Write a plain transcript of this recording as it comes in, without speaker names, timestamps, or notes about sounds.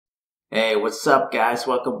Hey, what's up guys?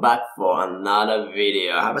 Welcome back for another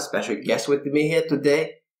video. I have a special guest with me here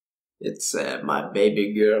today. It's my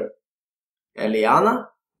baby girl, Eliana.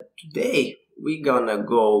 Today, we're gonna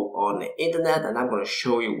go on the internet and I'm gonna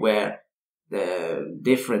show you where the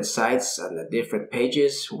different sites and the different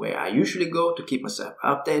pages where I usually go to keep myself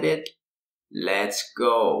updated. Let's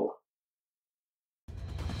go.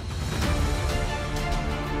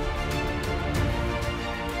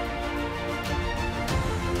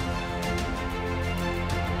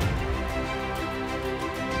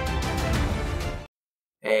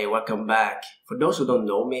 Hey, welcome back. For those who don't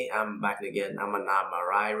know me, I'm back again. I'm an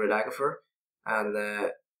MRI radiographer,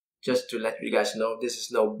 and just to let you guys know, this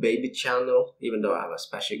is no baby channel, even though I have a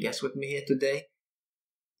special guest with me here today.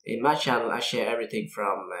 In my channel, I share everything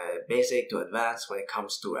from basic to advanced when it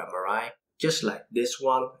comes to MRI, just like this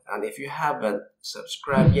one. And if you haven't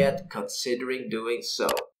subscribed yet, considering doing so.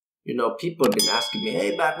 You know, people have been asking me,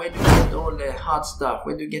 hey, back, where do you get all the hot stuff?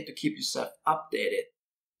 Where do you get to keep yourself updated?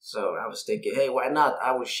 So I was thinking, hey, why not?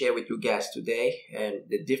 I will share with you guys today and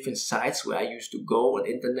the different sites where I used to go on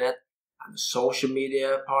the internet and the social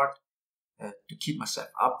media part to keep myself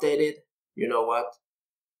updated. You know what?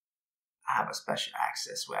 I have a special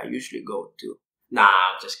access where I usually go to. Nah,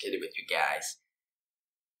 I'm just kidding with you guys.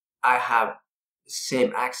 I have the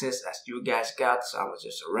same access as you guys got, so I'm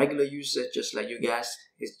just a regular user, just like you guys.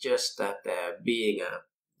 It's just that being a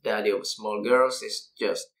daddy of small girls is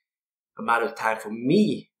just a matter of time for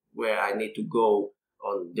me where I need to go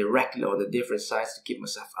on directly on the different sites to keep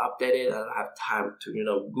myself updated. I don't have time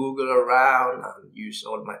to, Google around and use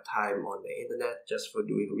all my time on the internet just for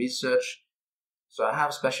doing research. So I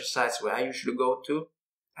have special sites where I usually go to,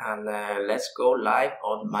 and let's go live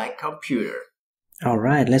on my computer.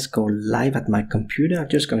 Alright, let's go live at my computer. I'm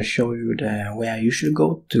just going to show you where I usually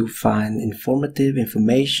go to find informative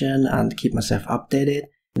information and keep myself updated.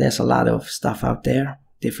 There's a lot of stuff out there,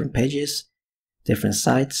 different pages, different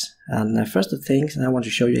sites. And first of things I want to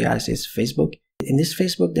show you guys is Facebook. In this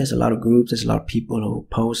Facebook, there's a lot of groups, there's a lot of people who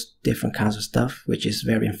post different kinds of stuff, which is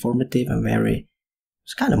very informative and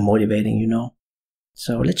it's kind of motivating,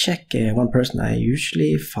 So let's check one person I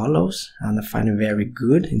usually follows and I find him very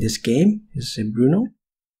good in this game is Bruno.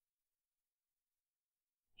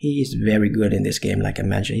 He is very good in this game, like I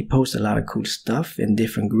mentioned. He posts a lot of cool stuff in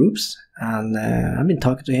different groups. And I've been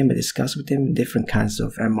talking to him and discussed with him different kinds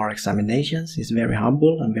of MR examinations. He's very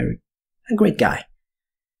humble and a great guy.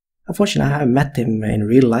 Unfortunately, I haven't met him in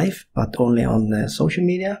real life, but only on social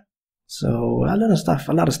media. So I learned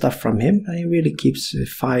a lot of stuff from him. And he really keeps the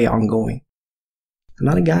fire ongoing.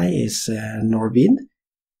 Another guy is Norvind.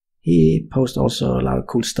 He posts also a lot of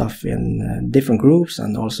cool stuff in different groups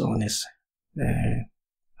and also on his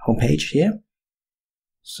homepage here.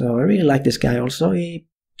 So I really like this guy also. He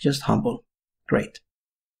just humble, great.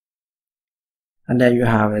 And then you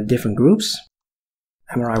have different groups.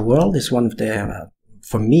 MRI World is one of the,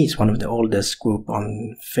 for me, it's one of the oldest group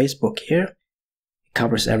on Facebook here. It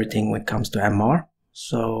covers everything when it comes to MR.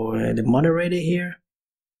 So the moderator here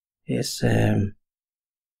is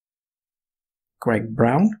Greg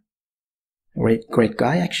Brown. Great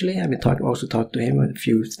guy actually. I've been also talked to him a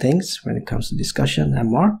few things when it comes to discussion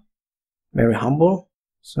MR. Very humble.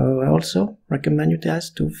 So I also recommend you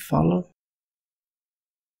guys to follow.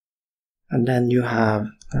 And then you have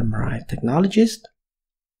MRI Technologist.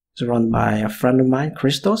 It's run by a friend of mine,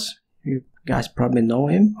 Christos. You guys probably know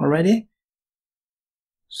him already.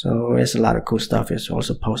 So there's a lot of cool stuff. It's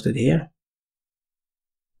also posted here.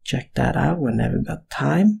 Check that out whenever you got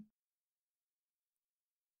time.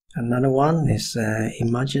 Another one is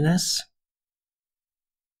Imagines.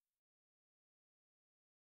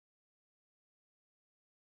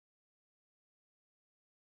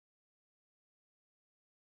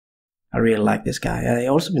 I really like this guy. I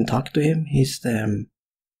also been talking to him. He's the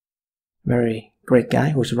very great guy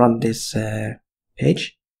who's run this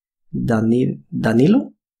page.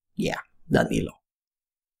 Danilo? Yeah, Danilo.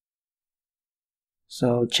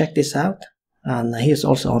 So check this out. And he's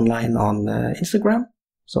also online on Instagram.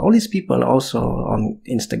 So all these people are also on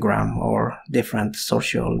Instagram or different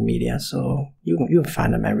social media. So you can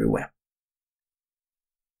find them everywhere.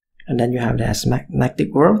 And then you have the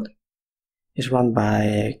Asthmatic World. It's run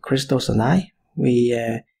by Christos and I. We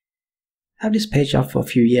have this page up for a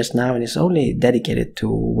few years now, and it's only dedicated to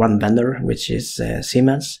one vendor, which is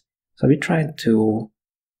Siemens. So we're trying to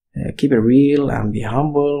keep it real and be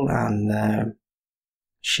humble and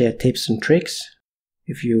share tips and tricks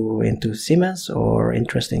if you're into Siemens or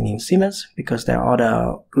interested in Siemens, because there are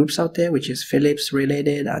other groups out there which is Philips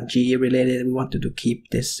related and GE related. We wanted to keep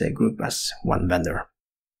this group as one vendor.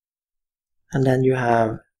 And then you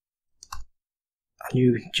have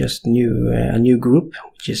a new group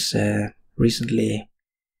which is recently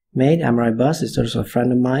made. MRI Buzz is also a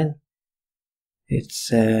friend of mine.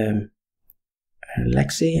 It's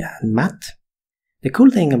Lexi and Matt. The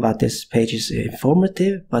cool thing about this page is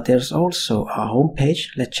informative, but there's also a home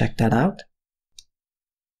page. Let's check that out.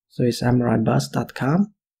 So it's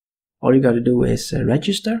mribuzz.com. All you got to do is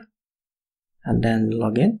register and then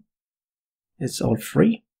log in. It's all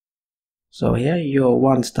free. So here your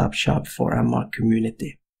one-stop shop for MR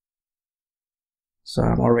community. So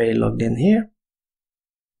I'm already logged in here.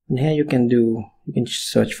 And here you can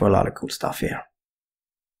search for a lot of cool stuff here.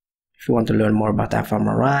 If you want to learn more about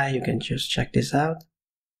fMRI, you can just check this out.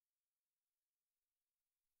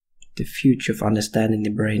 The future of understanding the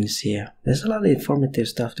brain is here. There's a lot of informative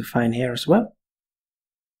stuff to find here as well.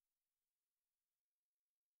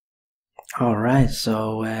 Alright,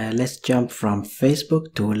 so let's jump from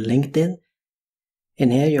Facebook to LinkedIn. In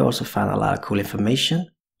here you also find a lot of cool information.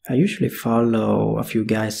 I usually follow a few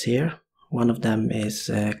guys here. One of them is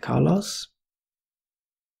Carlos.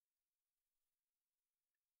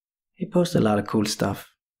 He posts a lot of cool stuff.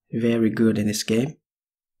 Very good in this game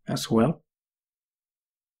as well.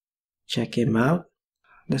 Check him out.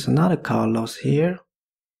 There's another Carlos here.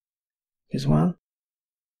 This one.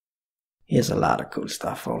 He has a lot of cool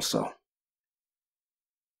stuff also.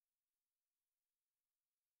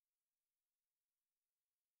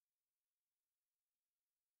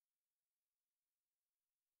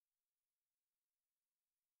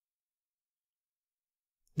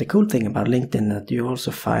 The cool thing about LinkedIn is that you also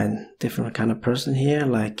find different kind of person here,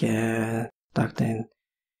 like Dr.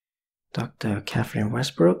 Catherine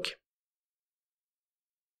Westbrook.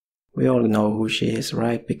 We all know who she is,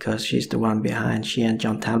 right? Because she's the one behind, she and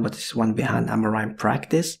John Talbot is the one behind MRI in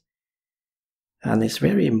Practice. And it's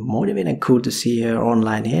very motivating and cool to see her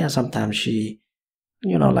online here. Sometimes she,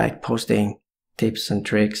 like posting tips and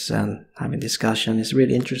tricks and having discussion. It's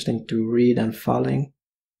really interesting to read and following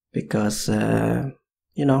because,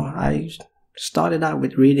 I started out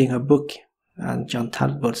with reading her book and John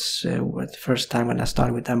Talbot's the first time when I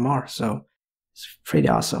started with MR. So it's pretty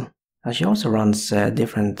awesome. And she also runs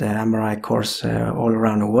different MRI course all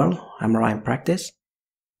around the world, MRI in Practice.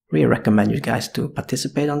 Really recommend you guys to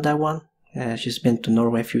participate on that one. She's been to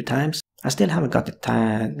Norway a few times. I still haven't got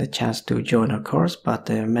the chance to join her course, but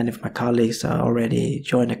many of my colleagues already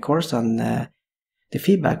joined the course, and the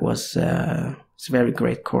feedback was it's a very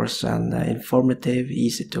great course and informative,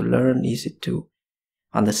 easy to learn, easy to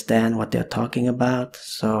understand what they're talking about.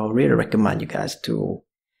 So really recommend you guys to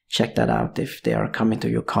check that out if they are coming to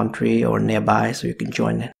your country or nearby, so you can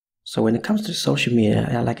join it. So when it comes to social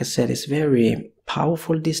media, like I said, it's very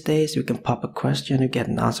powerful these days. You can pop a question, you get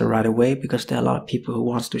an answer right away because there are a lot of people who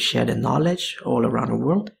wants to share their knowledge all around the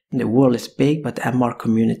world. And the world is big, but the MR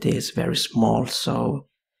community is very small. So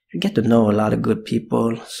you get to know a lot of good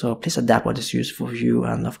people. So please adapt what is useful for you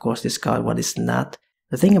and of course discard what is not.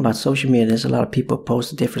 The thing about social media is a lot of people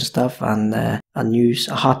post different stuff, and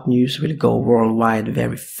hot news will go worldwide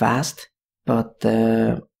very fast. But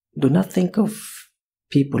do not think of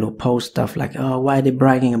people who post stuff like, oh, why are they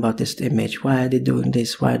bragging about this image? Why are they doing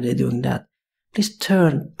this? Why are they doing that? Please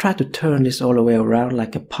try to turn this all the way around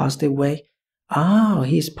like a positive way. Oh,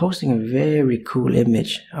 he's posting a very cool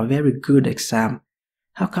image, a very good exam.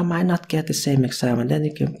 How come I not get the same exam? And then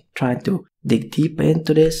you can try to dig deeper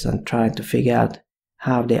into this and try to figure out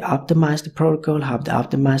how they optimize the protocol, how they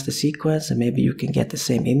optimize the sequence, and maybe you can get the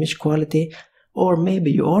same image quality. Or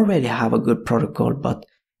maybe you already have a good protocol, but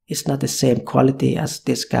it's not the same quality as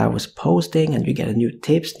this guy was posting, and you get a new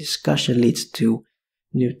tips. Discussion leads to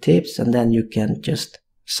new tips, and then you can just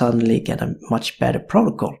suddenly get a much better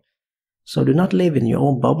protocol. So do not live in your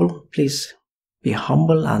own bubble. Please be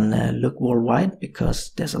humble and look worldwide,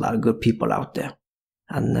 because there's a lot of good people out there.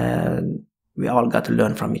 And we all got to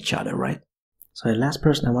learn from each other, right? So the last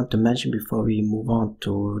person I want to mention before we move on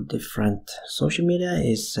to different social media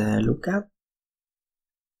is Luca.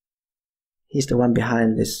 He's the one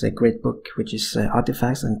behind this great book, which is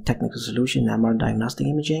Artifacts and Technical Solution in MR Diagnostic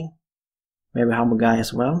Imaging. Very humble guy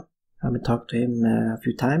as well. I've been talking to him a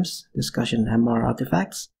few times, discussion MR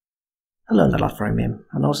artifacts. I learned a lot from him,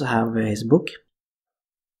 and also have his book.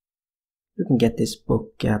 You can get this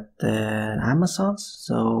book at Amazon,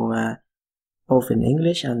 so both in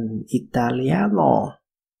English and Italiano.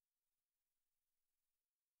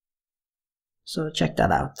 So check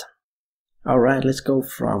that out. Alright, let's go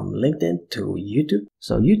from LinkedIn to YouTube.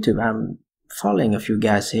 So YouTube, I'm following a few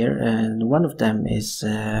guys here, and one of them is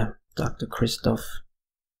Dr. Christoph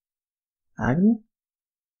Agnew.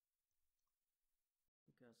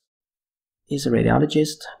 He's a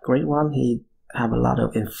radiologist, great one. He have a lot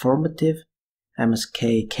of informative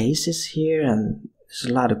MSK cases here, and there's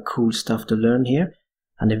a lot of cool stuff to learn here.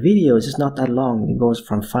 And the videos is not that long. It goes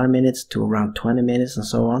from 5 minutes to around 20 minutes and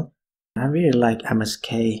so on. I really like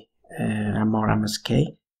MSK,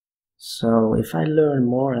 MR-MSK. So if I learn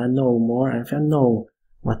more, I know more, and if I know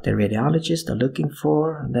what the radiologists are looking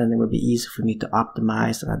for, then it will be easy for me to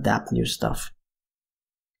optimize and adapt new stuff.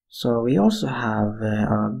 So we also have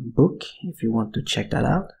a book, if you want to check that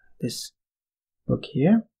out. This book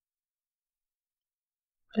here.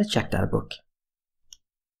 Let's check that book.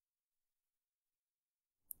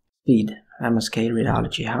 Speed, MSK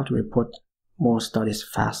Radiology, how to report more studies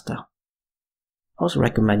faster. I also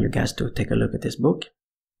recommend you guys to take a look at this book,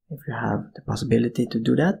 if you have the possibility to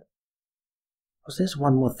do that. So there's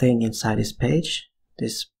one more thing inside this page,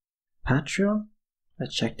 this Patreon.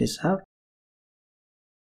 Let's check this out.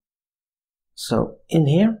 So in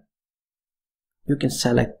here, you can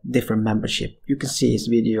select different membership. You can see his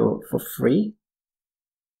video for free.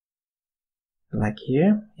 Like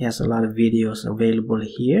here, he has a lot of videos available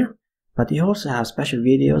here. But he also has special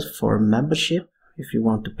videos for membership. If you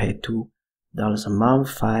want to pay $2 a month,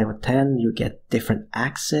 5 or 10, you get different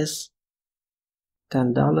access.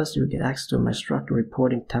 $10, you get access to my instructor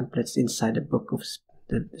reporting templates inside the book of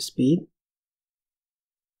the speed.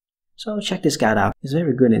 So check this guy out. He's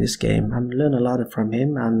very good in this game. I've learned a lot from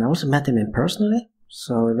him, and I also met him in personally.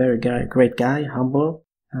 So a very great guy, humble,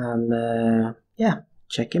 and yeah,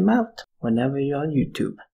 check him out whenever you're on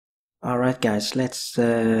YouTube. Alright guys, let's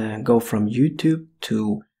go from YouTube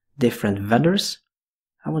to different vendors.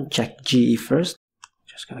 I want to check GE first.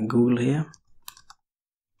 Just gonna Google here.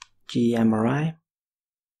 GE MRI.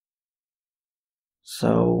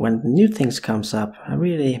 So when new things comes up, I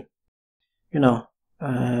really,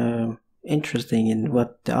 interesting in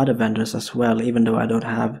what the other vendors as well, even though I don't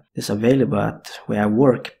have this available at where I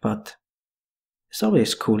work, but it's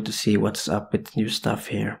always cool to see what's up with new stuff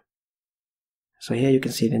here. So here you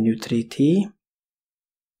can see the new 3T,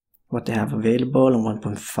 what they have available on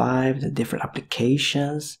 1.5, the different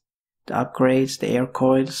applications, the upgrades, the air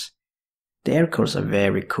coils. The air coils are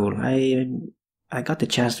very cool. I got the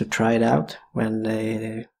chance to try it out when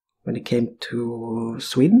it came to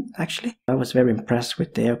Sweden, actually. I was very impressed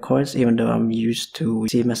with the air coils, even though I'm used to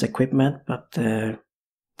CMS equipment, but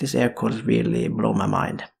this air coils really blow my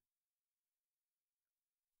mind.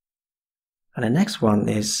 And the next one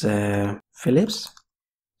is Philips.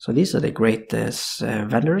 So these are the greatest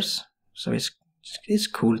vendors. So it's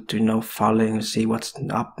cool to follow and see what's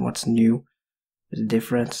up, what's new, the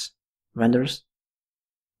different vendors.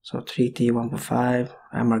 So 3T 1.5,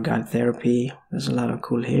 MR guide therapy. There's a lot of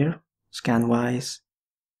cool here. ScanWise,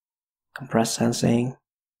 compressed sensing,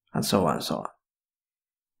 and so on and so on.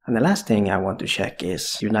 And the last thing I want to check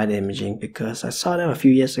is United Imaging, because I saw them a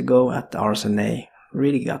few years ago at the RSNA.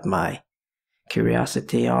 Really got my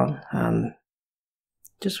curiosity on, and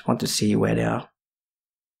just want to see where they are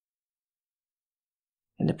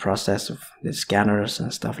in the process of the scanners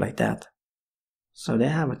and stuff like that. So they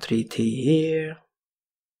have a 3T here,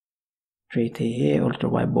 3T here, ultra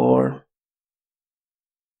wide bore,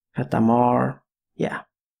 PET-MR, yeah.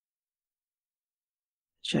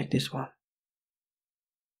 Check this one.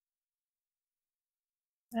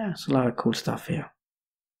 Yeah, it's a lot of cool stuff here.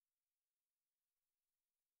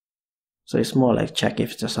 So it's more like check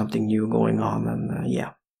if there's something new going on, and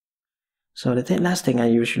yeah. So the last thing I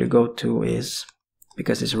usually go to is,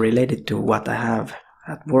 because it's related to what I have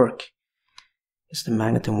at work, is the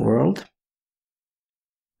Magneton World.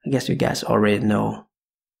 I guess you guys already know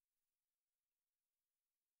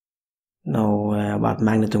about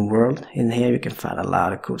Magneton World. In here you can find a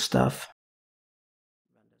lot of cool stuff.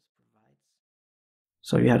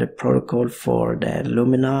 So you have the protocol for the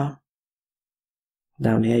Lumina.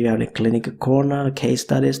 Down here you have the clinical corner, case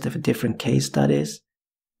studies, the different case studies,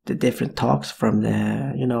 the different talks from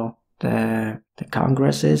the the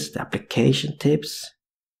congresses, the application tips.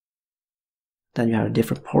 Then you have a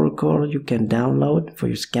different protocol you can download for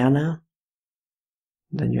your scanner.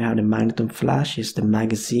 Then you have the Magneton Flash, is the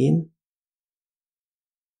magazine.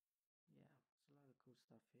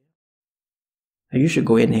 You should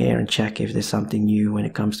go in here and check if there's something new when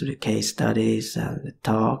it comes to the case studies and the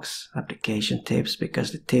talks, application tips,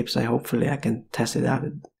 because the tips hopefully I can test it out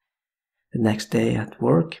the next day at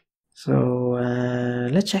work. So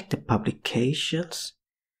let's check the publications.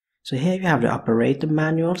 So here you have the operator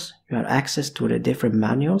manuals. You have access to the different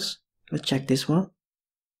manuals. Let's check this one.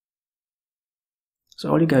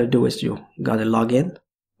 So all you gotta do is you gotta log in,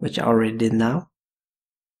 which I already did now.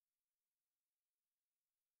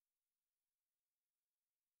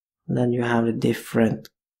 And then you have the different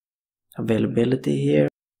availability here,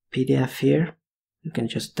 PDF here. You can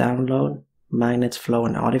just download, Magnets, flow,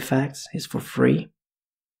 and artifacts is for free.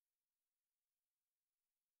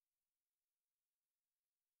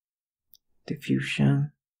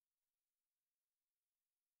 Diffusion.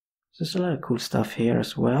 There's a lot of cool stuff here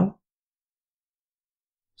as well.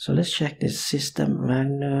 So let's check this system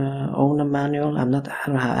owner manual. I don't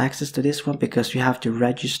have access to this one because you have to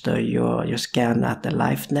register your scan at the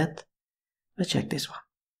LifeNet. Let's check this one.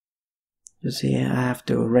 You see, I have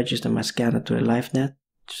to register my scanner to the LifeNet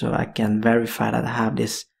so I can verify that I have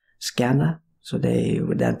this scanner. So they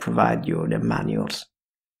would then provide you the manuals.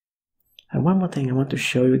 And one more thing I want to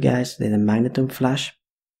show you guys, the Magnetum Flash.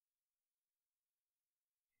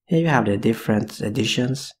 Here you have the different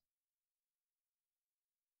editions.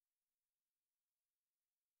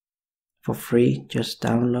 For free, just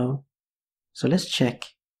download. So let's check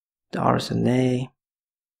the RSNA.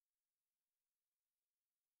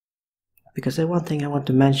 Because the one thing I want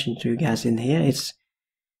to mention to you guys in here is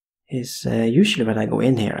usually when I go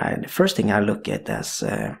in here, the first thing I look at is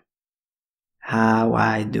how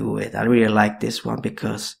I do it. I really like this one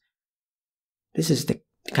because this is the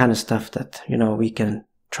kind of stuff that, you know, we can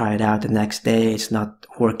try it out the next day. It's not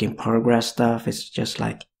work in progress stuff. It's just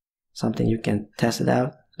like something you can test it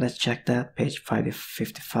out. Let's check that, page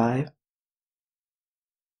 555.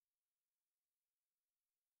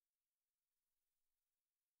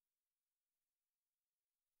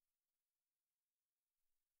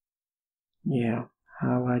 Yeah,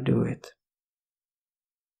 how I do it.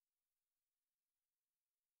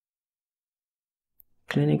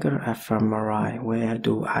 Clinical fMRI, where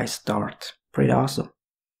do I start? Pretty awesome.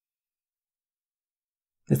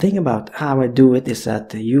 The thing about how I do it is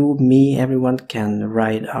that you, me, everyone can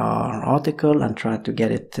write our article and try to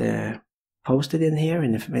get it posted in here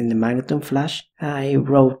in the Magnetum Flash. I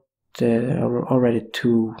wrote already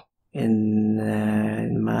 2 in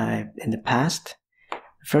the past.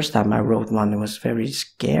 The first time I wrote one, it was very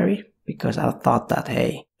scary because I thought that,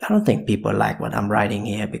 hey, I don't think people like what I'm writing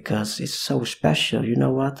here because it's so special. You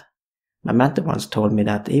know what? My mentor once told me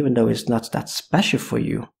that even though it's not that special for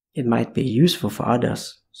you, it might be useful for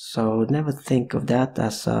others. So never think of that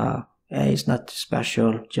as hey, it's not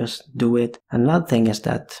special, just do it. Another thing is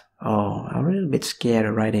that, oh, I'm a little bit scared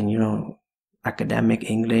of writing, you know, academic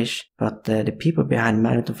English, but the people behind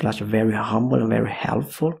Magnetum Flash are very humble and very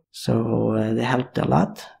helpful. So they helped a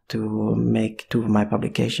lot to make 2 of my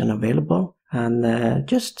publications available. And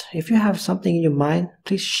just, if you have something in your mind,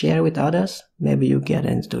 please share with others. Maybe you get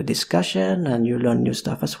into a discussion and you learn new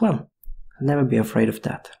stuff as well. Never be afraid of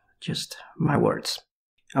that. Just my words.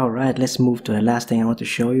 Alright, let's move to the last thing I want to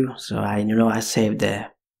show you. So I saved the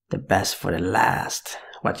best for the last,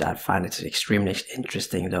 which I find it's extremely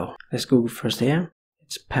interesting though. Let's Google first here.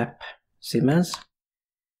 It's PEP Siemens.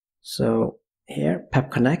 So here, PEP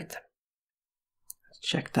Connect. Let's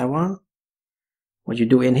check that one. What you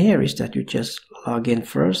do in here is that you just log in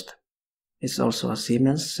first. It's also a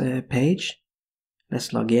Siemens page.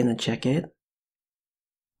 Let's log in and check it.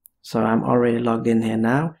 So I'm already logged in here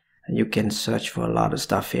now. And you can search for a lot of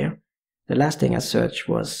stuff here. The last thing I searched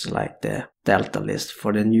was like the Delta list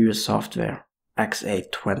for the newest software,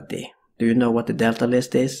 X820. Do you know what the Delta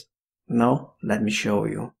list is? No? Let me show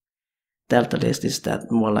you. Delta list is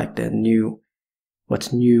that more like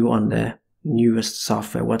what's new on the newest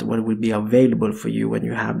software, what will be available for you when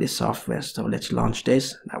you have this software. So let's launch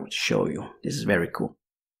this. I will show you. This is very cool.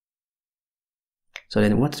 So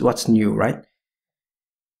then what's new, right?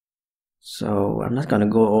 So I'm not going to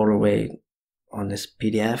go all the way on this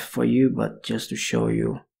PDF for you, but just to show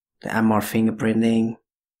you the MR fingerprinting,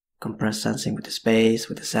 compressed sensing with the space,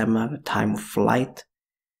 with the SEMA, the time of flight.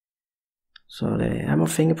 So the MR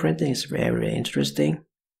fingerprinting is very, very interesting.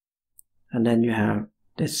 And then you have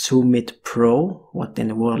the Zoomit Pro. What in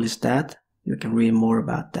the world is that? You can read more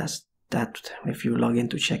about that if you log in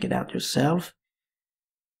to check it out yourself.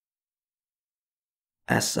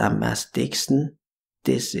 SMS Dixon.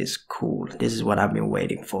 This is cool. This is what I've been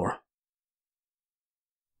waiting for.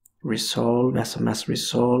 Resolve, SMS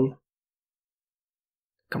Resolve.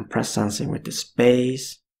 Compressed sensing with the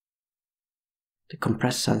space. The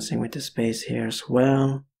compressed sensing with the space here as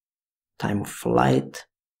well. Time of flight.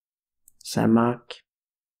 SEMAC.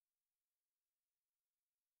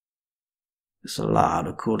 There's a lot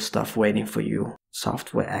of cool stuff waiting for you.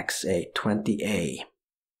 Software X820A.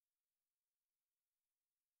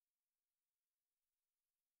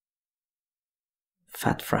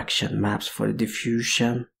 Fat fraction maps for the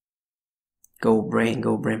diffusion.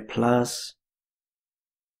 GoBrain Plus.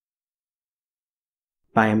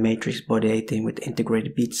 Biomatrix body 18 with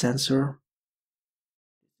integrated beat sensor.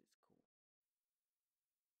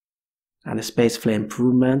 And the spaceflight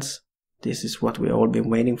improvements. This is what we've all been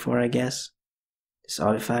waiting for, I guess. this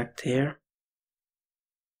artifact here.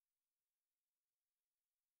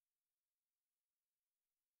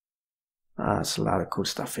 There's a lot of cool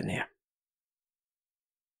stuff in here.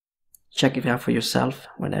 Check it out for yourself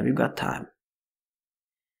whenever you got time.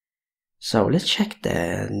 So let's check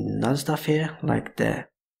the other stuff here, like the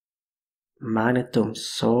Magnetum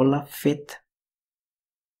Solar Fit.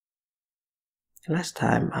 Last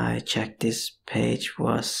time I checked this page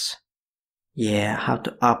was, yeah, how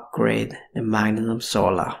to upgrade the Magnetum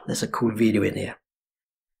Solar. There's a cool video in here.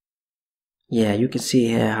 Yeah, you can see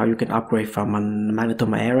here how you can upgrade from a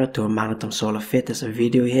Magnetum Aera to a Magnetum Solar Fit. There's a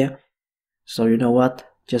video here. So you know what?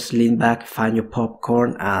 Just lean back, find your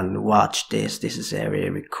popcorn and watch this. This is very,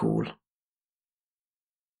 very cool.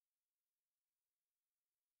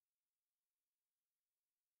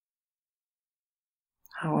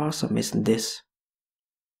 How awesome isn't this?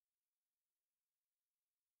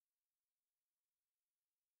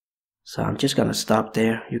 So I'm just gonna stop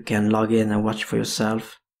there. You can log in and watch for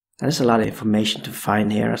yourself. And there's a lot of information to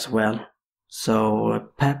find here as well.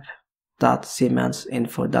 So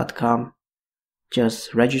pep.seamansinfo.com.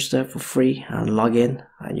 Just register for free and log in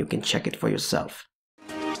and you can check it for yourself.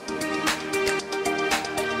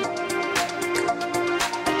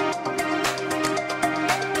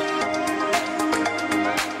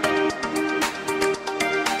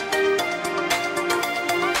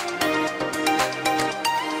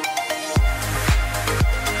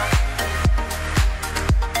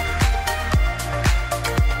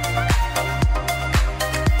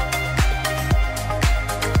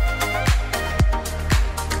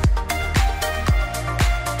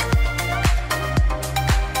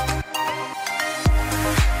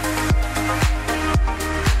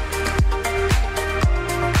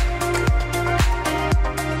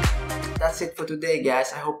 That's it for today,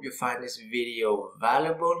 guys. I hope you find this video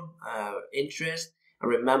valuable, interest, and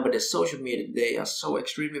remember the social media today are so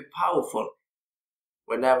extremely powerful.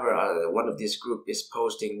 Whenever one of these groups is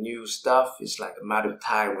posting new stuff, it's like a matter of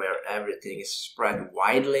time where everything is spread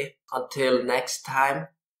widely. Until next time,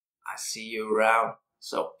 I see you around.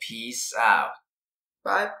 So peace out.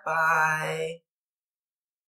 Bye bye.